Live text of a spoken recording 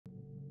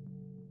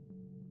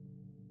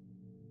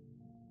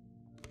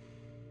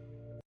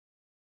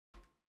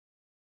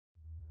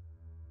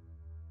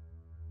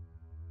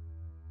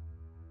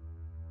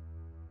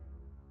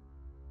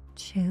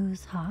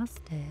Choose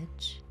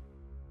hostage.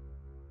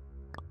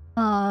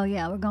 Oh,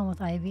 yeah, we're going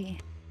with Ivy.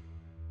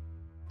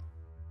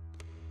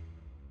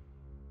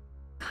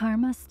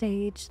 Karma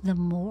stage, the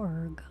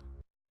morgue.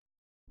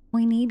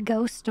 We need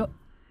ghost.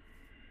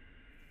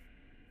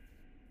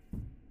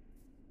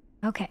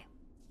 Okay.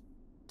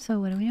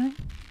 So what are we doing?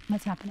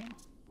 What's happening?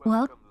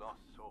 Welcome, lost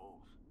souls.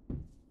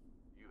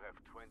 You have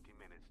 20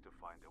 minutes to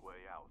find a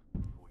way out,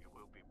 or you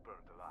will be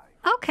burned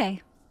alive.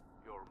 Okay.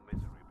 Your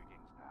misery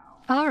begins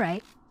now. All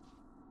right.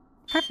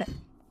 Perfect.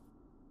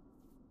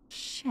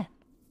 Shit.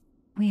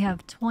 We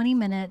have 20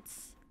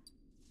 minutes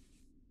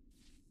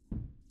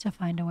to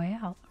find a way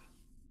out.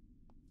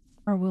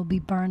 Or we'll be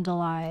burned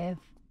alive.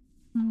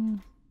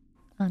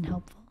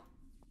 Unhelpful.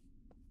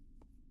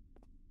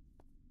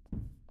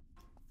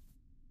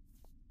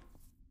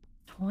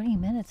 "20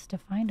 minutes to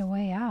find a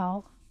way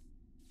out."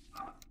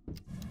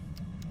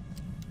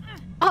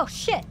 Oh,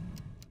 shit!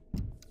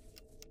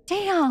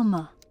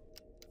 Damn!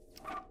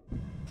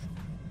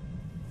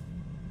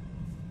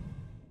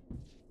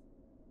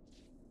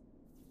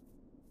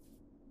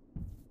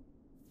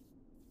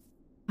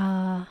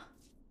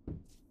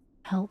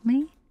 Help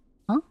me?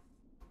 Huh?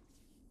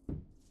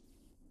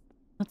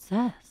 What's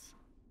this?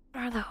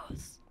 What are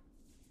those?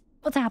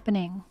 What's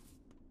happening?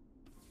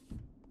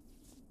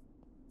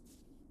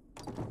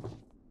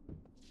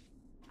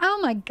 Oh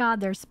my god,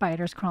 there's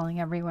spiders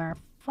crawling everywhere.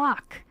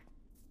 Fuck.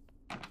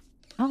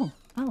 Oh.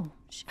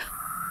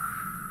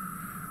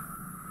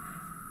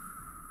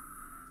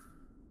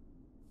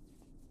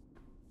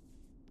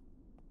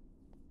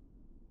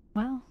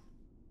 Well,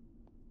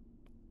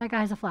 that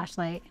guy has a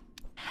flashlight.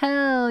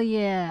 Hell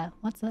yeah.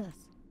 What's this?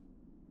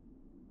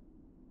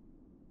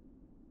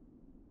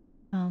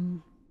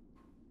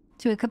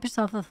 To equip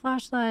yourself with a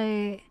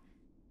flashlight,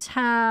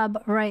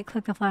 tab, right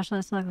click the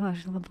flashlight, select the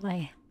flashlight, and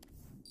play.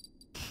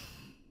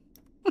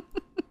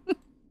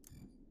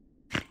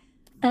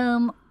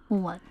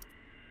 What?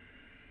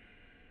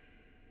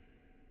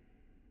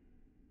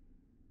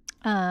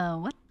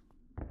 What?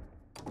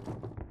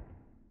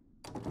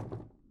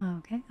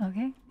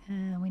 Okay.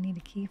 We need a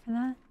key for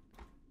that.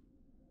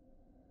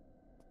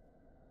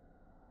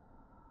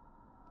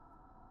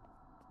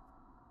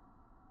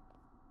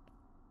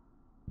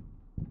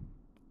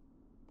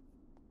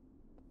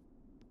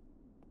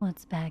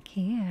 What's back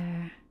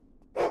here?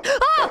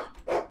 Ah!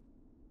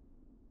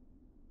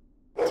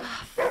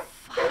 Oh,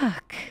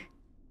 fuck.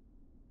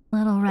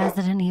 Little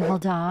Resident Evil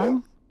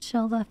dog.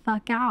 Chill the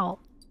fuck out.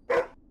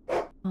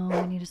 Oh,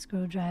 we need a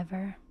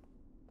screwdriver.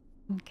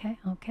 Okay.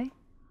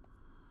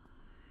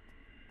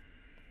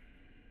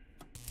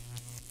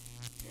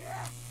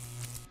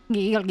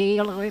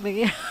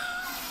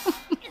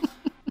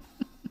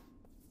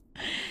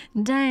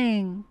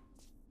 Dang.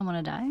 I'm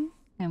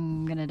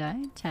gonna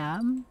die.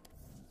 Tab.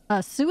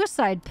 A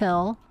suicide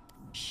pill.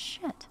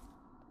 Shit.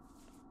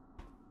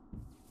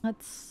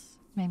 Let's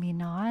maybe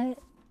not.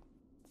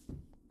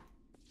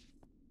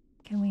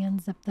 Can we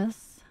unzip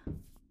this?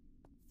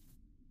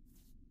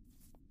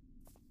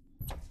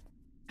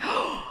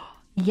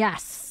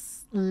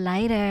 Yes.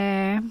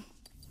 Lighter.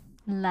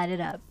 Light it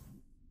up.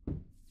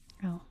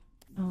 Oh.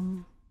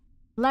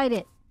 Light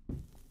it.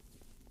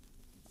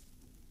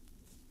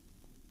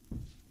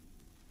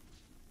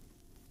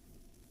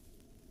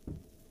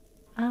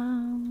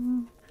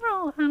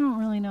 I don't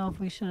really know if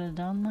we should have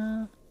done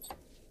that.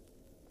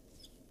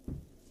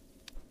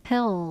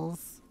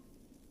 Pills.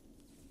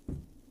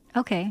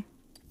 Okay.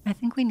 I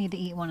think we need to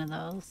eat one of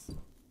those.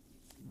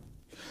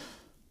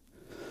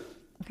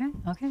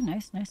 Okay,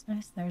 nice.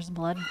 There's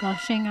blood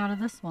gushing out of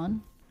this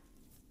one.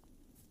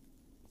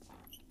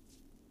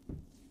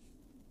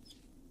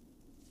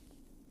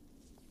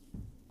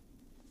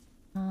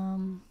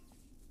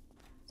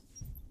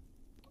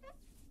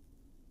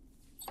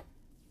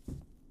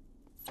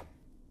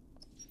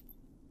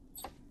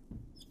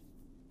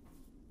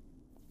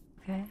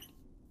 Okay.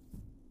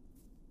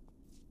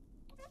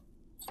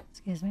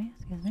 Excuse me.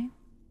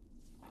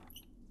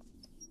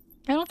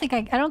 I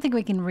don't think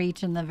we can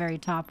reach in the very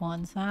top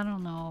one, so I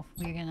don't know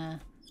if we're gonna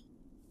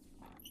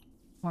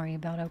worry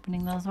about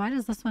opening those. Why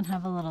does this one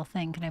have a little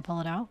thing? Can I pull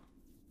it out?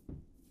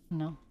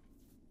 No.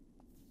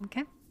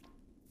 Okay.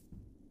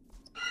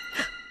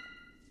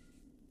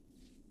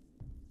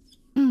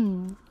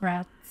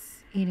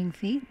 Rats eating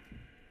feet.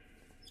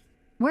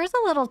 Where's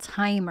a little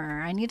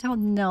timer? I need to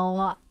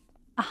know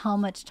how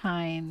much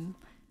time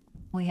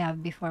we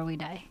have before we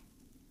die.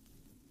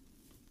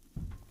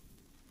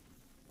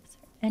 Is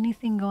there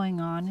anything going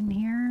on in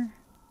here?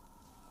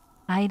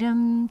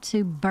 Item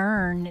to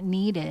burn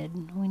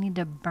needed. We need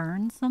to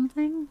burn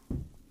something?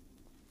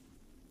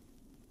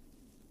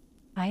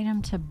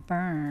 Item to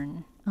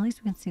burn. At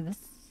least we can see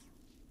this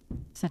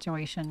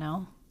situation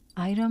now.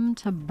 Item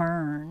to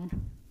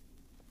burn.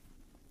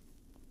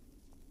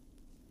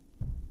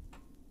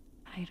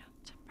 Item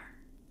to burn.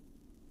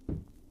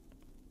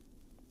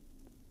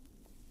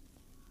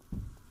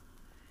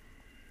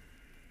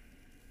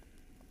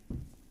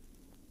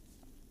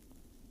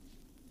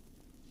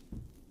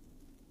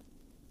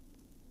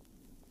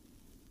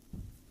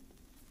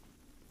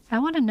 I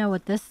want to know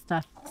what this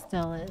stuff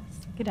still is.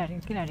 Get out of here,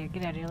 get out of here,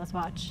 get out of here. Let's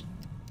watch.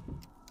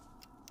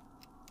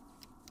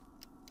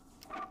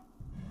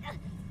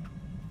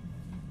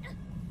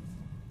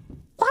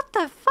 What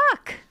the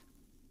fuck?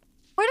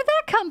 Where did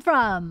that come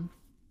from?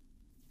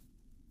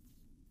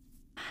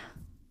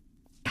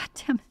 God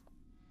damn it.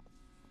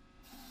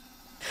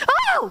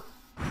 Oh!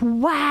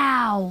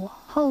 Wow!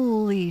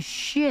 Holy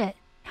shit.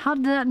 How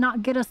did that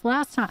not get us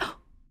last time?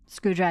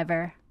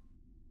 Screwdriver.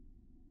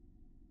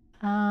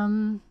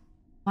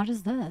 What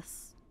is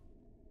this?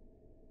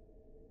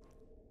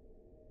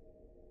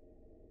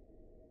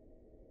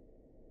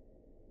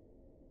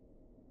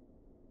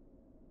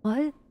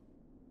 What?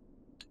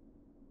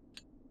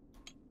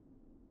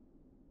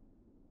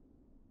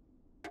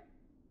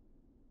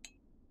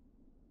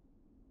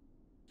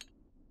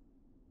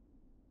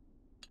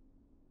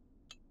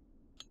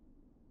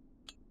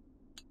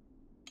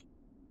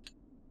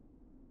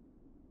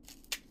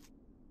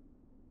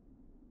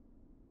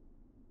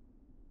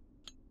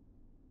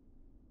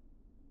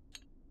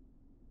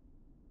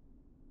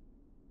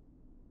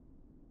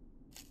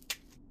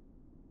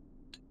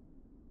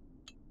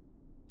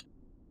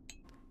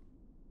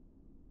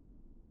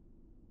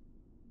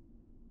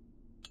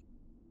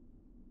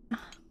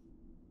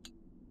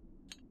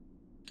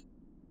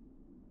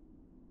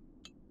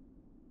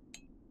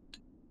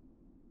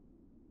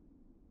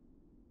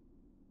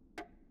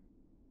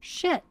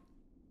 Shit.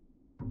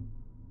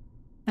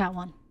 That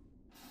one.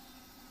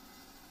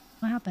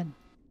 What happened?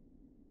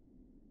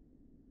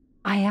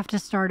 I have to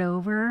start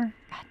over?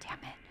 God damn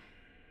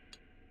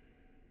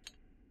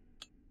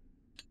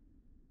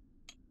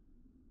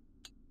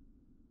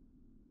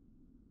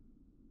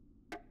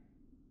it.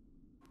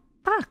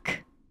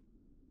 Fuck.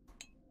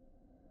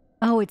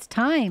 Oh, it's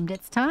timed.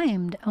 It's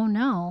timed. Oh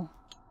no.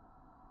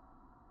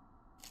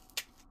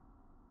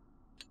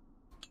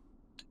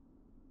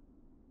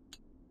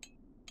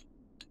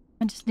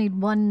 I just need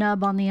one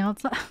nub on the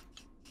outside.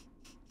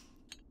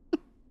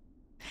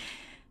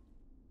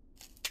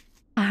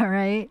 All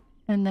right.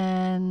 And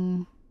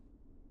then...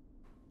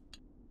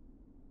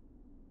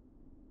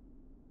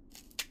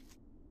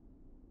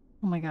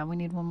 Oh my god, we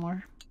need one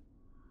more.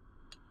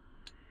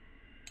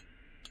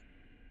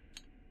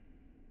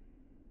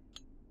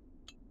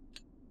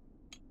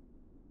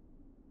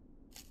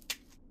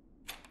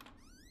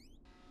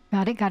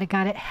 Got it, got it,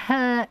 got it.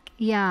 Heck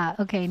yeah.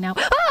 Okay, now...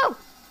 Oh!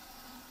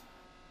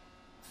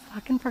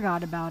 Fucking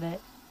forgot about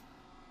it.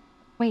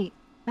 Wait,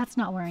 that's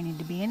not where I need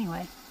to be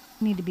anyway.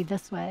 I need to be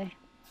this way.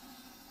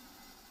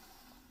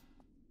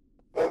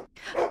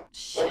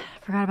 Shit, I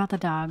forgot about the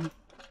dog.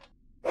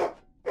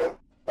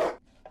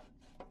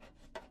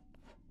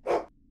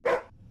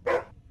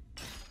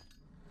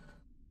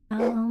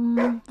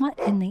 What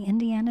in the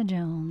Indiana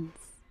Jones?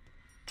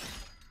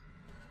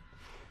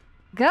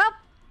 Go!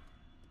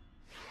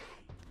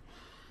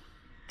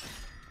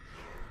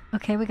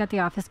 Okay, we got the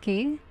office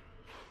key.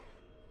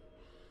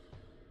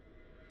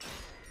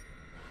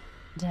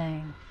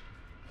 Dang.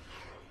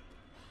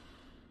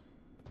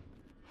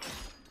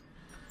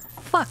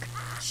 Fuck!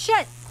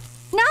 Shit!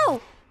 No!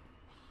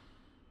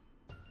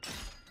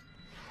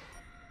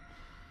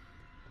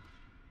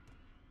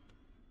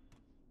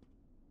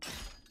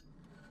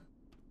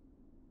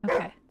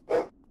 Okay.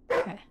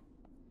 Okay.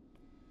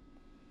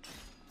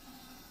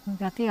 We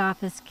got the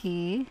office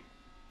key.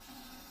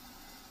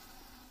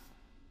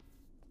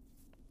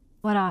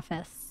 What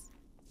office?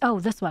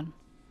 Oh, this one.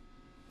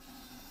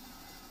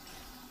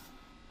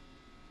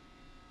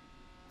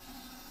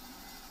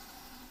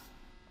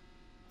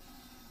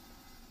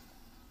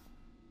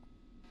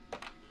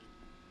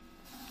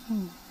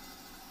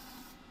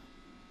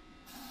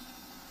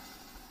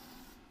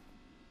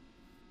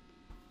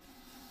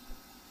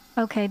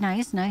 Okay,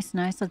 nice, nice,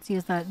 nice. Let's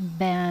use that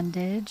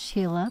bandage.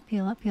 Heal up,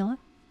 heal up, heal up.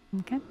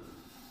 Okay.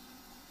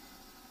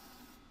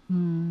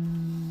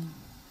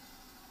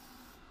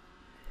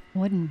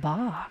 Wooden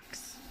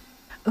box.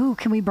 Ooh,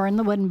 can we burn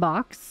the wooden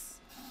box?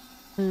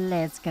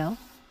 Let's go.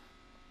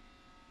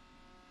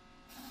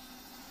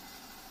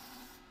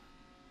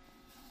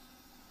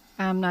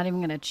 I'm not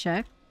even gonna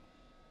check.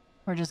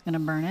 We're just gonna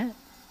burn it.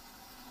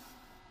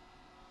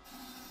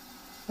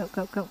 Go,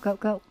 go, go, go,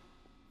 go.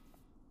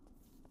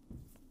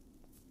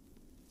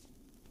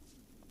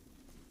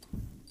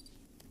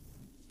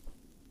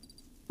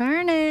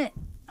 Burn it.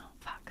 Oh,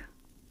 fuck.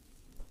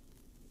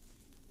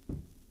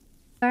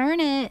 Burn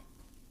it.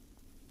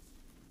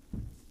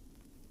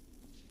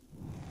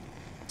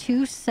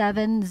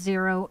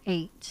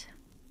 2708.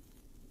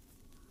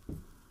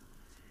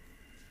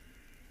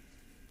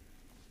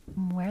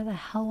 Where the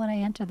hell would I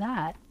enter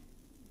that?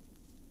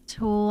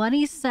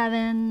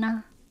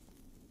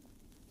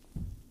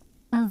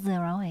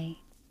 2708.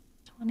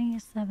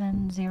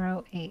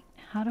 2708.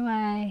 How do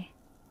I...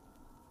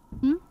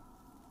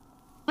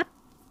 What?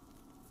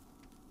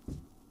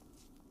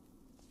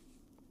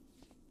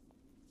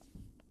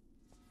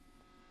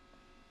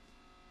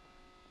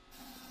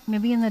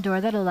 Maybe in the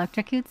door that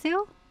electrocutes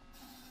you?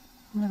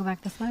 I'm gonna go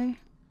back this way.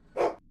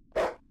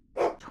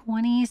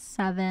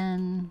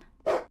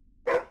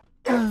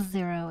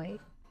 2708.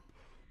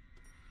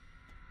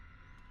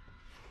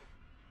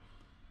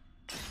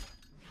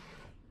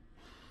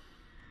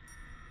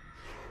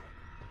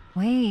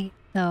 Wait,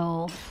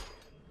 though.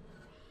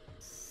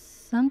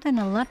 Something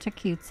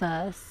electrocutes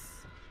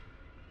us.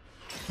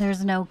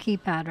 There's no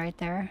keypad right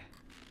there.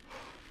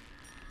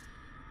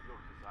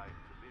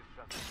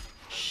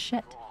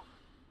 Shit.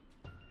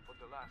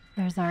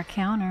 There's our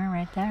counter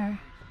right there.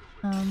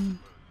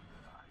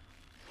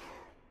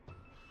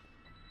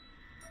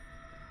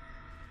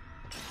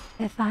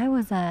 If I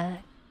was a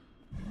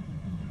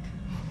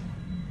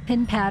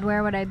pin pad,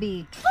 where would I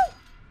be? Oh!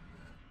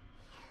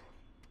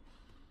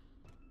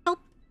 Help!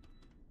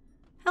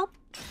 Help!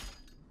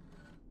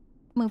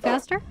 Move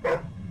faster.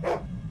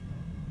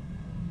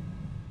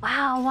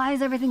 Wow, why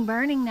is everything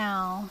burning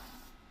now?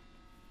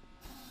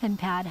 Pin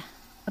pad.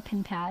 A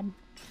pin pad.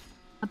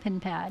 A pin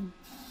pad.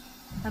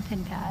 A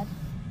pin pad.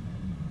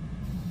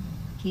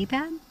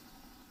 Keypad?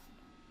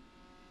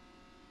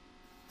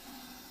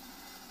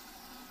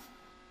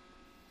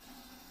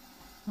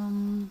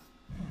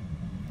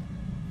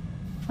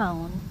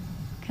 Phone.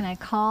 Can I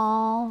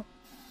call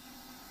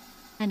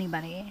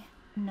anybody?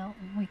 No,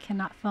 we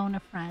cannot phone a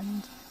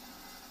friend.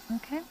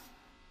 Okay,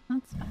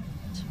 that's fine.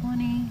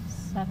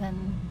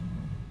 27.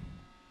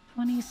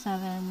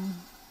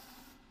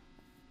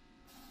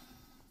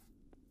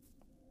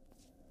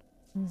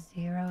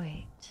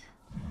 08.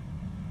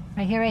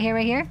 Right here, right here,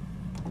 right here.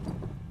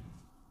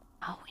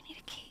 Oh, we need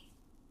a key.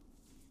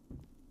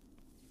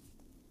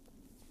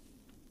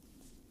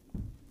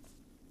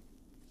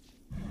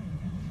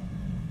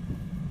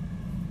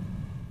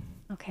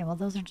 Okay, well,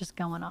 those are just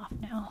going off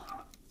now.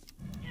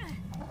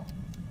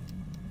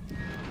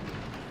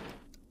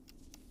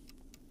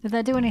 Did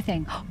that do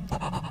anything?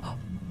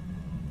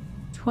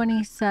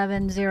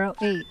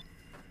 2708.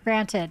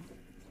 Granted.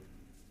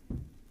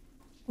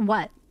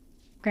 What?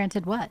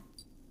 Granted what?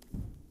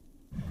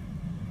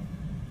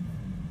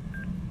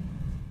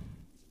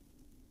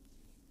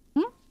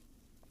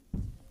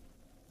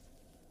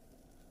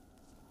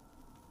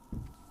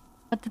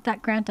 What did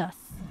that grant us?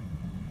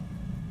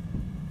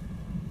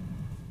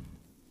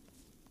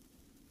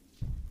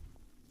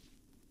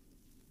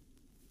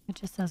 It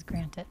just says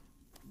granted.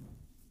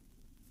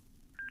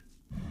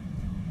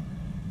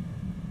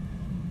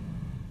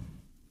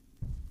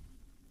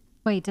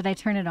 Wait, did I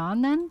turn it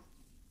on then?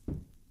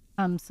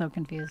 I'm so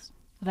confused.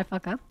 Did I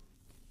fuck up?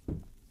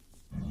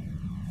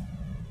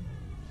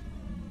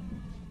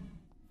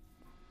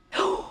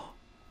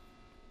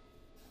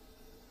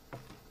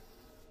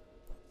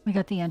 We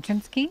got the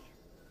entrance key.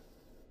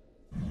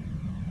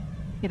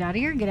 Get out of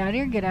here, get out of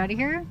here, get out of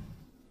here.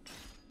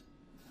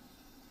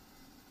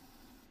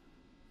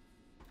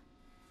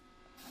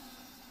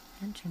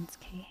 Entrance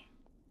key.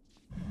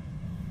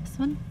 This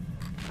one?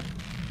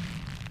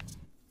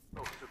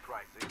 Oh,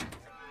 surprising.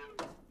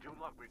 Do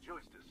not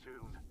rejoice too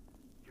soon.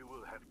 You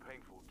will have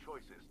painful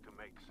choices to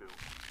make soon.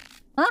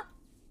 Huh?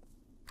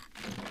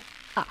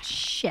 Ah,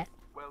 shit.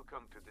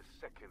 Welcome to the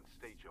second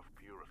stage of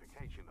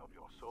purification of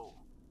your soul.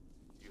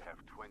 You have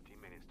 20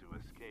 minutes to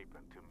escape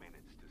and 2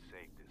 minutes to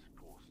save this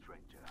poor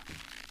stranger.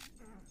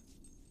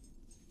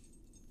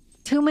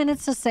 2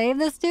 minutes to save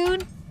this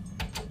dude?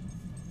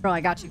 Bro, I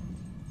got you.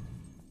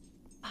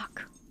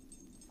 Fuck.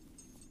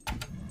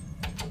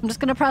 I'm just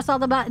gonna press all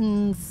the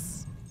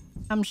buttons.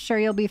 I'm sure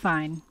you'll be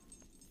fine.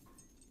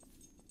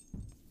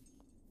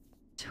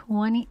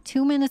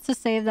 2 minutes to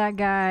save that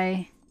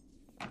guy.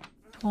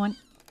 20.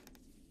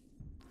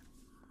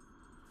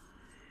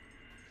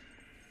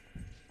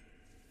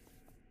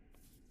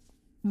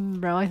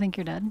 Bro, I think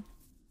you're dead.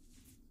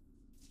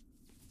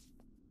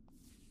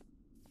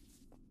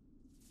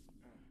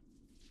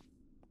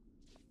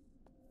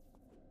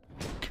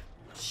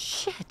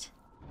 Shit.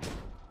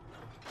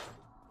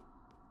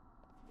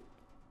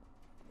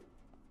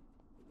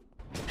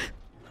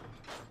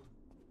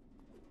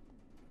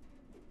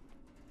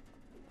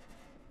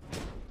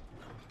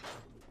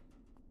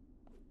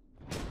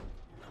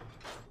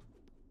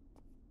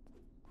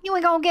 You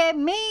ain't gonna get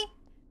me.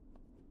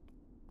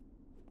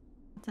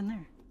 What's in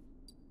there?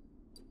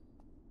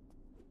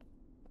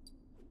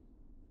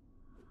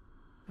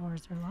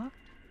 Doors are locked.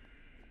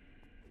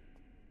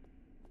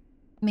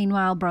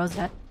 Meanwhile, bro's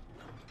dead.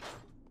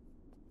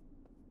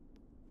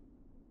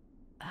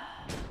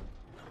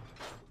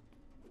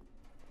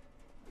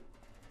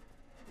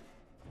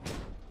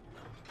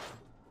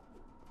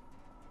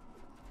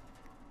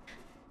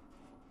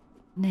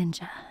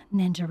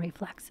 Ninja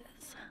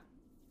reflexes.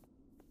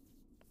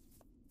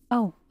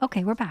 Oh,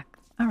 okay, we're back.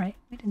 All right,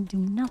 we didn't do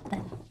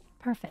nothing.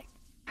 Perfect.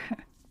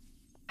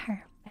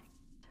 Perfect.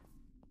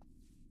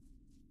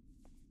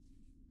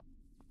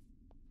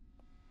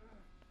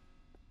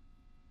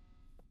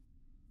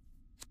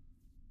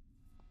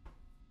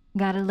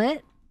 Got it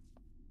lit?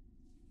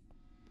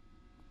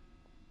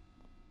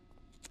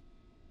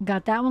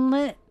 Got that one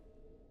lit?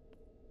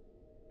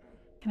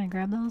 Can I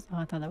grab those? Oh,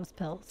 I thought that was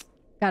pills.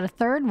 Got a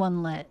third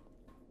one lit.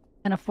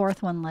 And a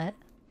fourth one lit.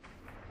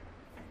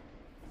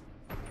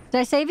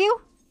 Did I save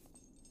you?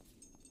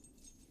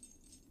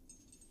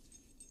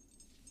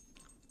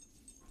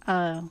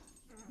 Oh,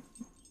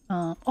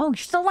 you're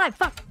still alive.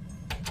 Fuck.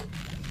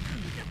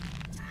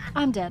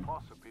 I'm dead.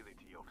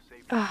 Possibility of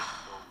saving the soul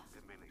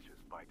diminishes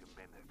by the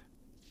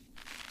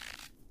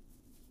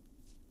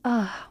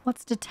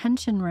What's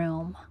detention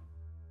room?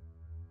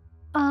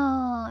 Oh,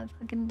 I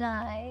fucking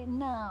died.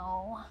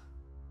 No.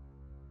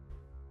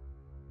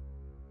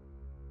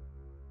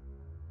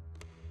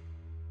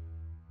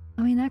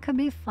 I mean, that could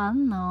be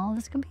fun, though.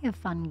 This could be a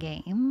fun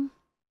game.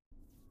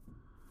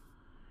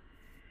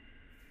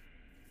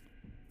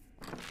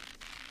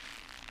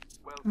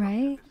 Welcome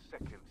right? to the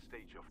second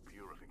stage of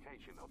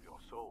purification of your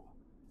soul.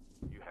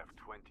 You have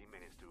 20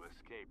 minutes to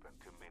escape and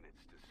 2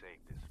 minutes to save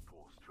this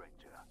poor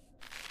stranger.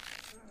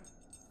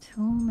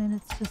 2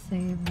 minutes to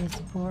save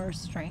this poor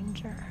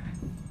stranger.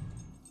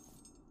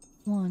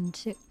 1,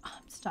 2. Oh,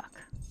 I'm stuck.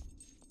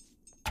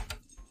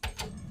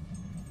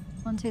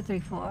 1, 2, 3,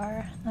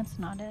 4. That's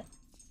not it.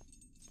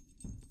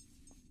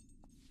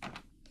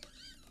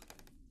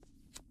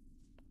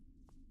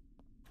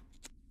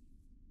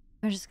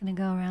 We're just gonna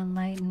go around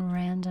lighting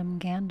random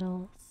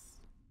candles.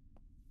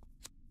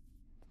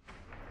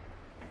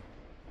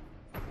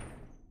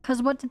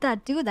 Cause what did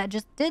that do? That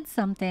just did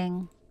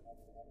something.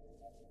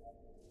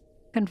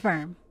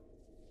 Confirm.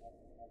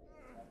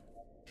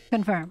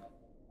 Confirm.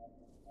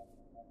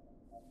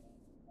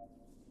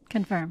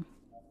 Confirm.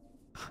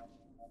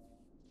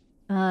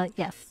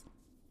 Yes.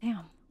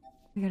 Damn.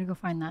 We gotta go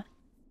find that.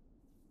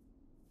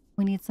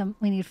 We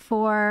need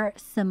 4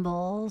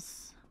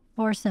 symbols.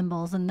 4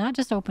 symbols, and that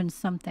just opens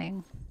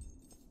something.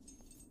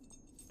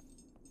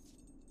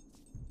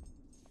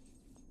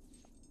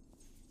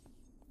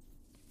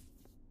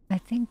 I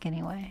think,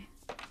 anyway.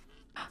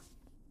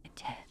 It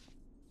did.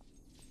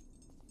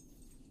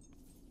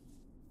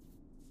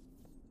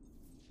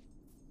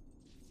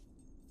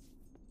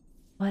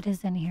 What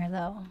is in here,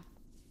 though?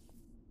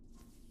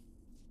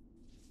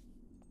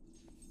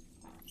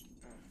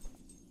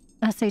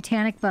 A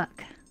satanic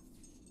book.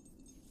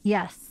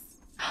 Yes.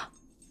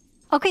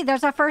 Okay,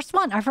 there's our first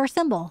one, our first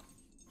symbol.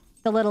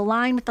 The little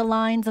line with the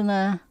lines and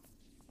the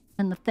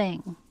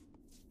thing.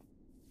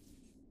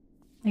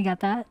 You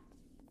got that?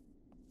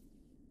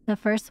 The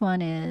first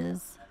one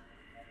is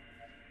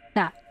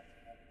that.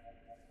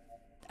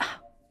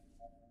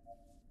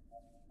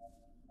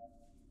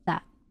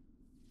 That.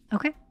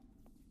 Okay.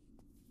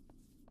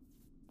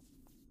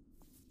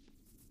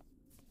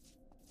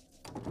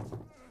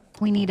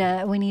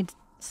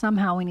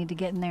 Somehow we need to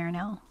get in there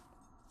now.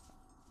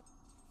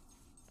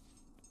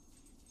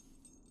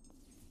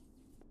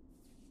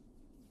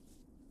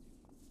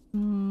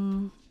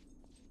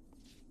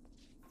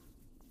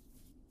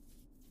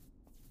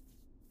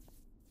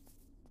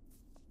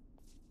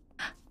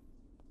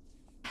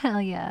 Hell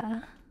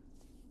yeah.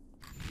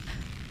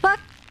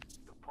 Fuck!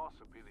 The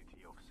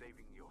possibility of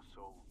saving your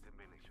soul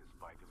diminishes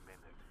by the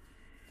minute.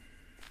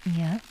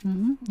 Yeah,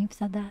 you've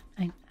said that.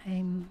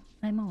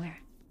 I'm aware.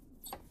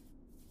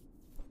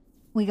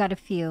 We got a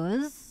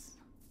fuse.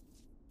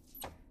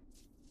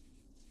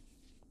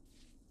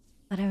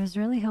 But I was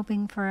really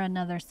hoping for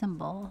another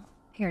symbol.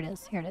 Here it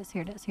is, here it is,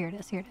 here it is, here it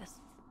is, here it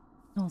is.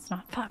 No, it's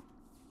not. Fuck.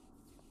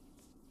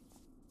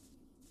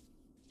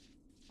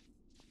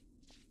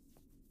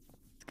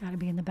 It's gotta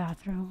be in the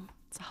bathroom.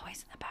 It's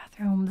always in the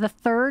bathroom. The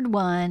third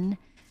one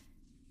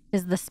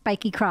is the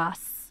spiky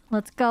cross.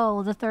 Let's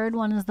go. The third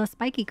one is the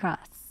spiky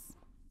cross.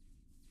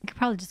 I could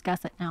probably just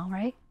guess it now,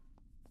 right?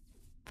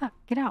 Fuck,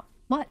 get out.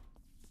 What?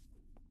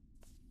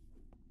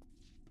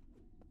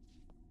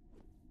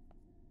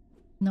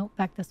 Nope,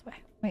 back this way.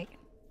 Wait.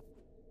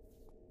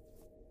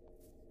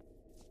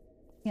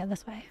 Yeah,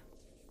 this way.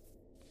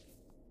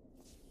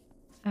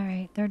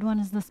 Alright, third one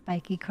is the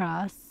spiky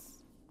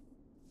cross.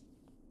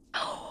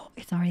 Oh,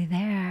 it's already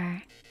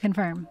there.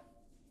 Confirm.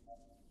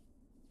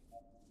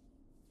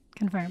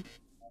 Confirm.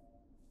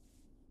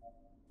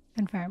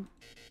 Confirm.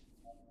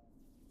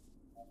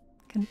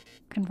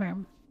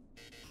 Confirm.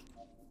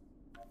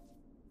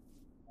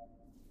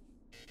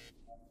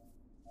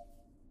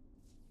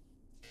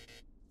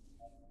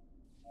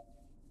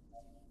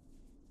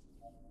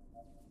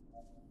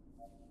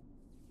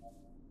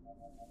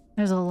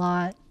 There's a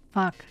lot.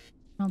 Fuck.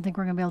 I don't think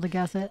we're gonna be able to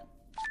guess it.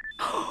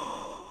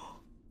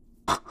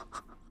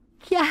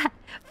 Yeah.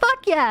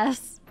 Fuck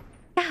yes.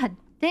 God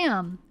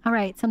damn. All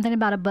right. Something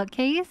about a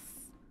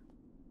bookcase.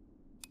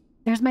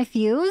 There's my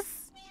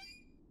fuse.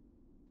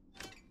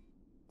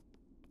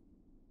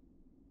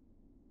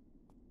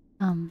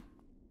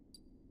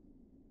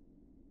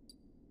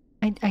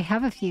 I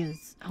have a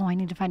fuse. Oh, I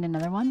need to find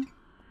another one.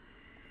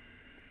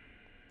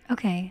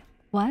 Okay.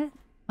 What?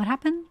 What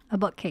happened? A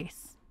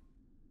bookcase.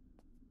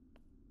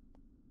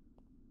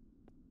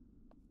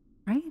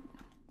 Right?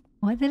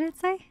 What did it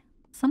say?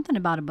 Something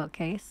about a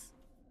bookcase.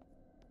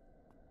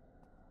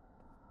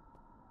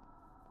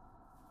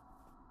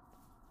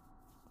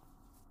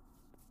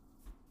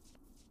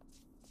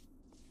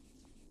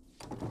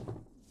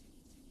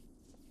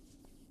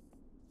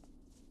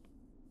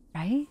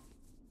 Right?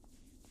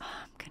 Oh,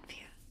 I'm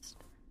confused.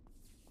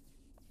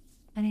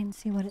 I didn't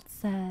see what it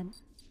said.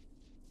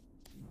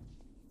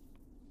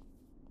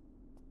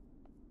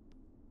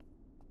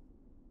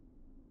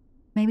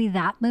 Maybe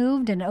that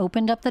moved and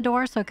opened up the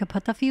door so I could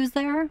put the fuse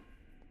there?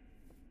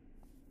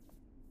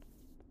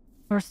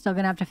 We're still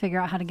gonna have to figure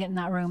out how to get in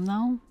that room,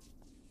 though.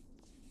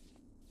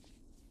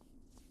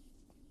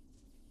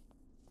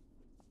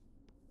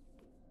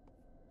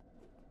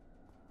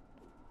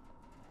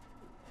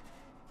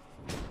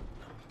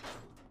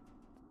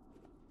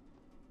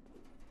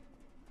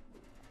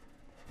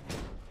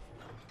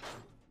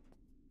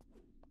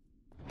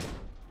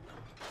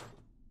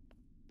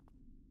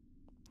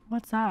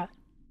 What's that?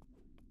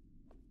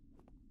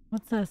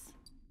 What's this?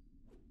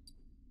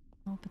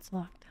 Oh, it's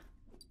locked.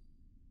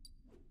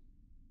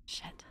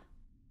 Shit.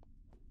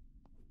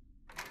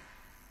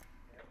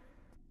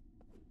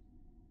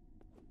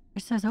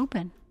 It says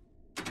open.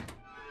 Oh,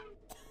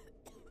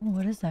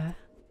 what is that?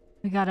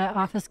 We got an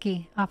office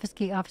key. Office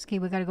key, office key.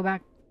 We gotta go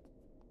back.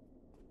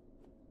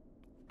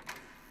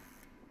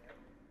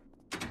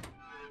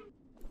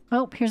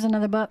 Oh, here's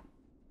another book.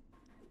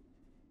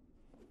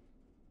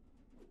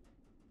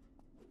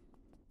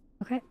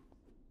 Okay.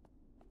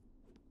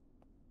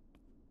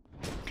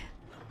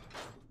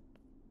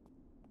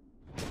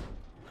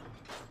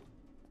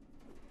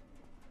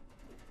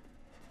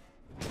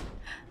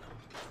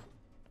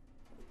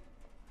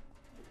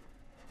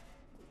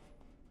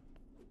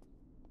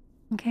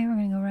 Okay, we're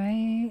gonna go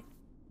right.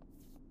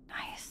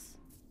 Nice.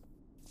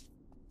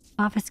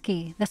 Office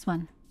key. This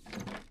one.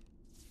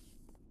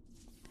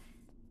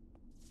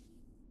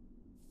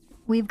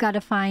 We've got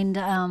to find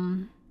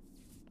a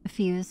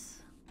fuse.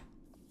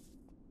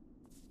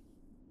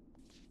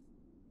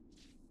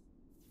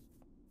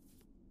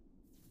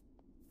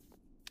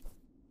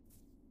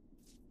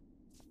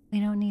 We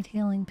don't need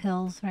healing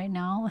pills right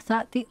now. Is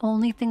that the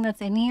only thing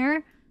that's in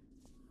here?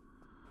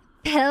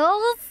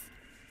 Pills?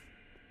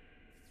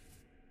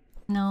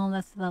 No,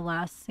 that's the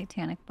last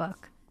satanic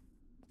book.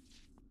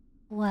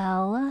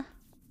 Well,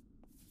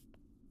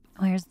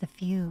 where's the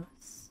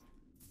fuse?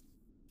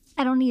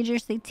 I don't need your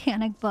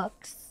satanic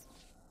books.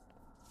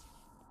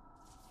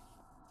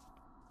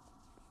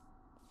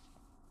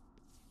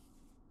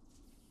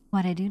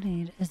 What I do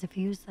need is a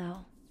fuse,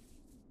 though.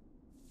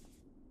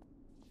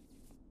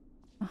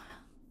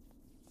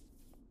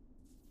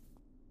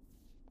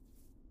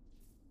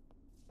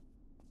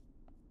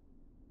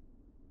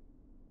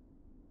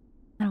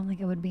 I don't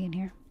think it would be in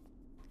here.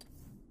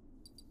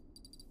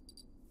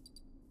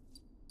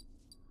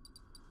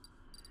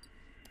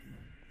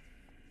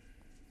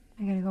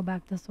 I gotta go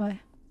back this way.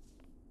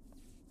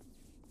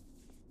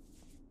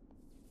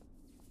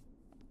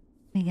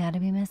 We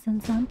gotta be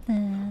missing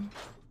something.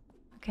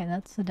 Okay,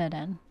 that's the dead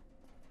end.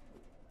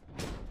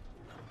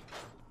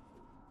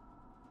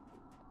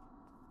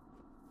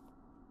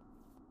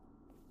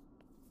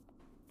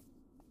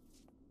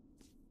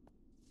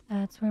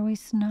 That's where we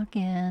snuck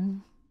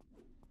in.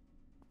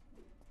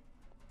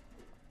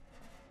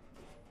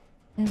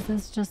 Is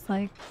this just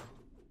like...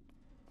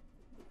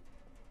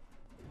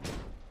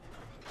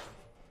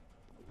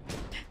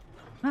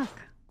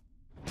 Fuck.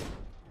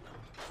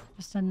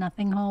 Just a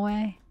nothing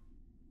hallway.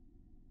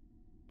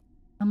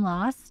 I'm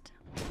lost.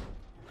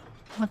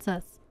 What's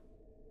this?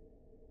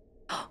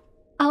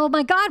 Oh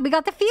my god, we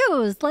got the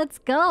fuse! Let's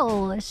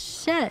go!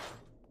 Shit.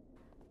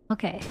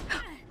 Okay.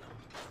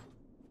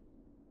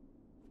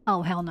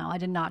 Oh hell no, I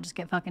did not just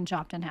get fucking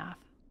chopped in half.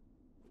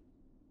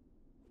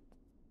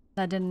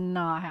 That did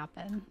not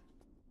happen.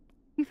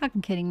 Are you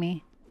fucking kidding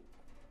me?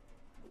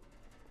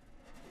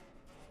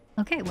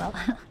 Okay, well.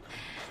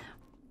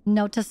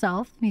 Note to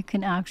self, you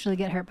can actually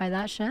get hurt by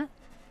that shit.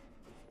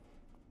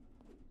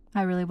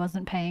 I really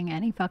wasn't paying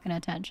any fucking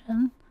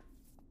attention.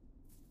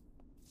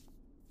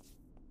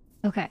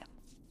 Okay.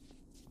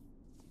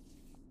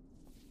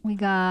 We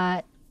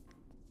got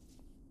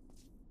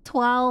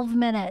 12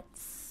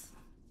 minutes.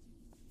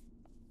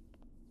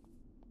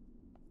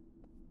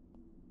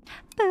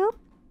 Boop.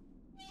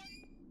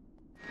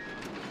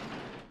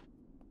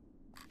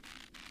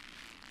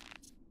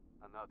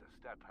 Another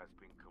step has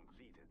been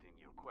completed in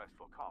your quest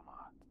for karma.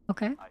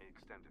 Okay. I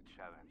extend a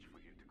challenge for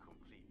you to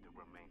complete the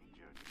remaining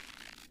journey.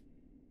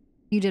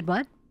 You did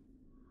what?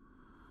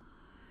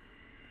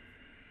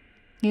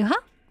 You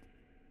huh?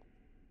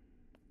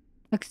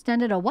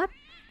 Extended a what?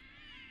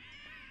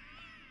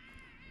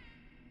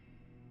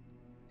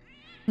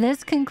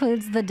 This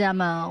concludes the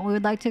demo. We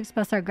would like to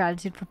express our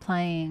gratitude for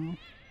playing.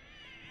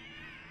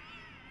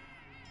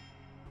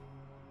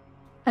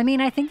 I mean,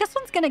 I think this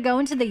one's gonna go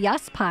into the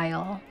yes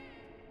pile.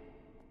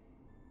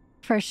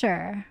 For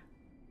sure.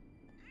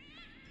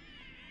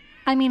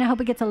 I mean, I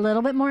hope it gets a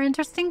little bit more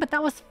interesting, but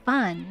that was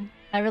fun.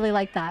 I really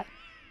like that.